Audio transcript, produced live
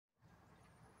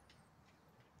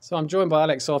So I'm joined by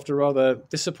Alex after a rather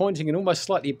disappointing and almost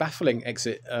slightly baffling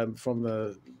exit from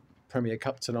the Premier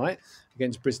Cup tonight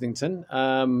against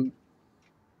Brislington.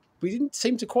 We didn't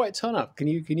seem to quite turn up.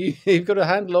 You've got a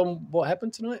handle on what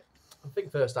happened tonight? I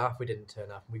think first half we didn't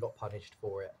turn up and we got punished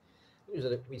for it.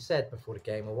 We said before the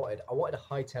game I wanted a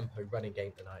high tempo running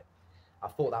game tonight. I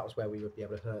thought that was where we would be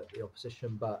able to hurt the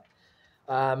opposition, but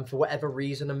for whatever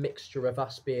reason, a mixture of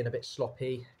us being a bit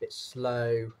sloppy, a bit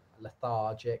slow,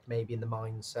 lethargic, maybe in the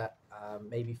mindset,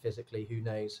 maybe physically, who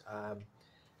knows,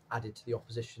 added to the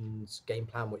opposition's game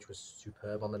plan, which was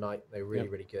superb on the night. They were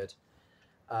really good.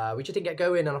 We just didn't get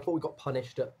going, and I thought we got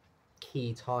punished at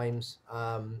key times.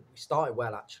 We started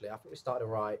well, actually. I think we started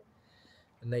right,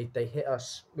 and they hit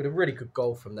us with a really good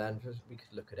goal from then. We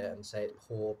could look at it and say it's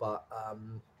poor, but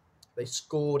they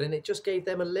scored, and it just gave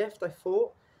them a lift, I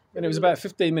thought. And it was about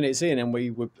 15 minutes in, and we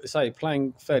were,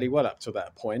 playing fairly well up to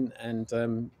that point,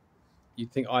 and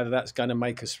you'd think either that's going to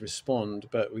make us respond,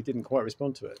 but we didn't quite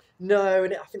respond to it. No,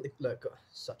 and I think,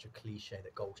 such a cliche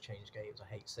that goals change games.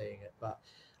 I hate saying it, but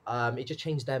it just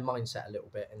changed their mindset a little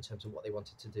bit in terms of what they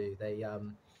wanted to do.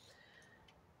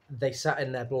 They sat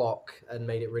in their block and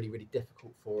made it really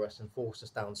difficult for us and forced us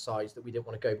down sides that we didn't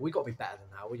want to go. But we got to be better than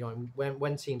that.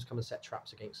 When teams come and set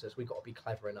traps against us, we got to be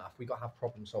clever enough. We got to have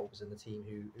problem solvers in the team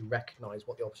who recognise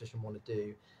what the opposition want to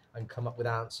do and come up with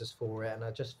answers for it. And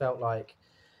I just felt like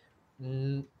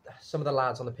some of the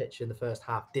lads on the pitch in the first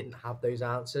half didn't have those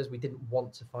answers. We didn't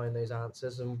want to find those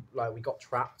answers, and we got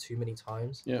trapped too many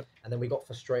times. Yeah. And then we got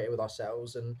frustrated with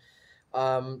ourselves. And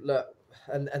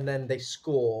and then they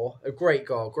score a great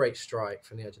goal, great strike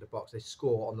from the edge of the box. They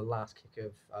score on the last kick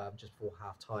of just before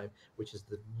half time, which is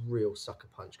the real sucker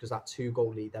punch, because that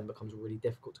 2-goal lead then becomes really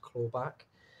difficult to claw back.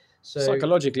 So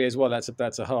psychologically as well,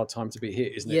 that's a hard time to be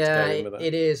hit, isn't it? Yeah,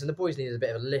 it is. And the boys needed a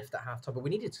bit of a lift at half time, but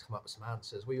we needed to come up with some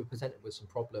answers. We were presented with some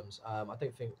problems. I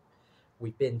don't think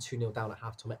we've been 2-0 down at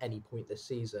half time at any point this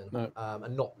season, no.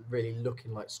 And not really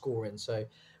looking like scoring. So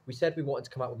we said we wanted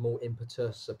to come out with more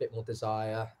impetus, a bit more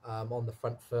desire on the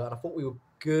front foot. And I thought we were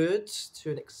good to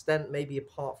an extent, maybe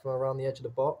apart from around the edge of the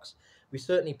box. We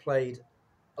certainly played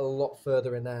a lot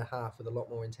further in their half with a lot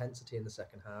more intensity in the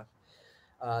second half.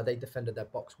 They defended their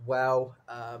box well.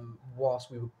 Whilst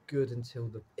we were good until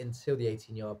the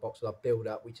 18-yard box with our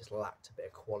build-up, we just lacked a bit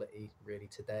of quality, really,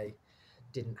 today.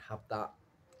 Didn't have that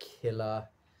killer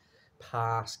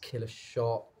pass, killer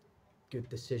shot, good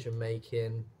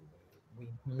decision-making. We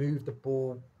moved the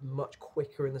ball much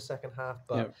quicker in the second half,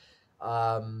 but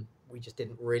we just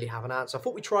didn't really have an answer. I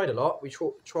thought we tried a lot. We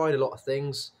tried a lot of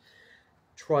things.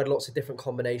 Tried lots of different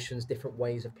combinations, different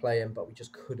ways of playing, but we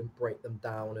just couldn't break them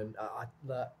down. And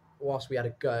whilst we had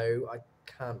a go, I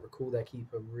can't recall their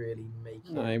keeper really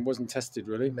making. No, it wasn't tested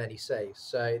really. Many saves.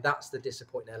 So that's the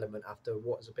disappointing element after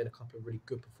what has been a couple of really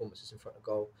good performances in front of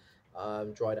goal.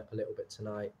 Dried up a little bit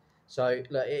tonight. So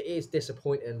it is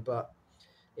disappointing, but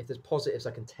if there's positives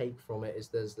I can take from it, is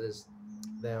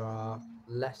there are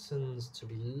lessons to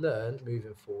be learned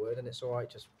moving forward, and it's all right.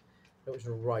 Don't just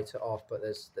write it off, but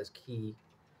there's key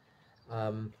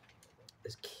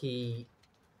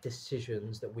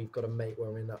decisions that we've got to make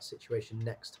when we're in that situation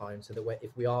next time, so that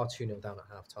if we are 2-0 down at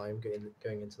half time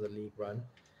going into the league run,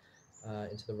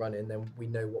 into the run-in, then we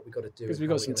know what we've got to do. Because we've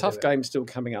got some tough games still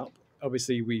coming up.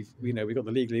 Obviously, we've got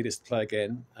the league leaders to play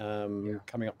again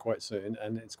coming up quite soon,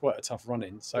 and it's quite a tough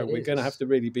run-in. So we're going to have to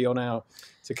really be to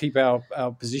keep our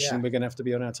position. Yeah. We're going to have to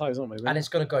be on our toes, aren't we? Really? And it's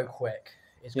going to go quick.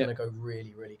 It's going to go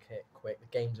really quick. The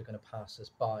games are going to pass us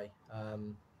by.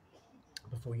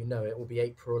 Before you know it, will be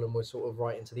April, and we're sort of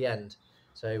right into the end.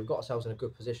 So we've got ourselves in a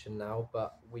good position now,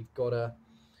 but I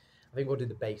think we'll do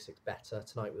the basics better.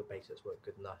 Tonight the basics weren't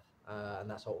good enough, and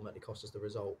that's ultimately cost us the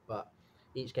result. But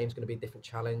each game's going to be a different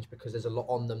challenge because there's a lot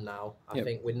on them now. I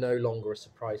think we're no longer a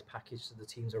surprise package to the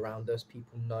teams around us.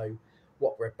 People know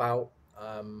what we're about,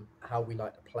 how we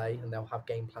like to play, and they'll have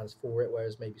game plans for it,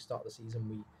 whereas maybe start of the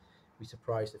season we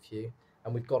surprised a few.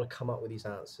 And we've got to come up with these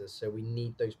answers. So we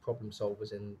need those problem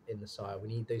solvers in the side. We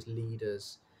need those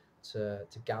leaders to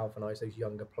galvanise those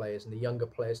younger players, and the younger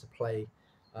players to play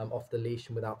off the leash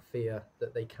and without fear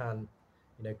that they can,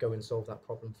 go and solve that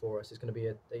problem for us. It's going to be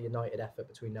a united effort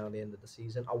between now and the end of the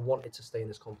season. I wanted to stay in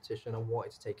this competition. I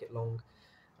wanted to take it long,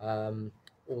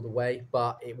 all the way,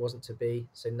 but it wasn't to be.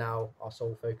 So now our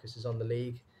sole focus is on the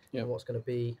league and what's going to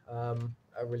be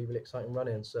a really exciting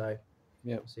run-in. So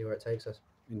we'll see where it takes us.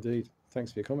 Indeed.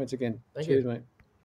 Thanks for your comments again. Thank Cheers, you. mate.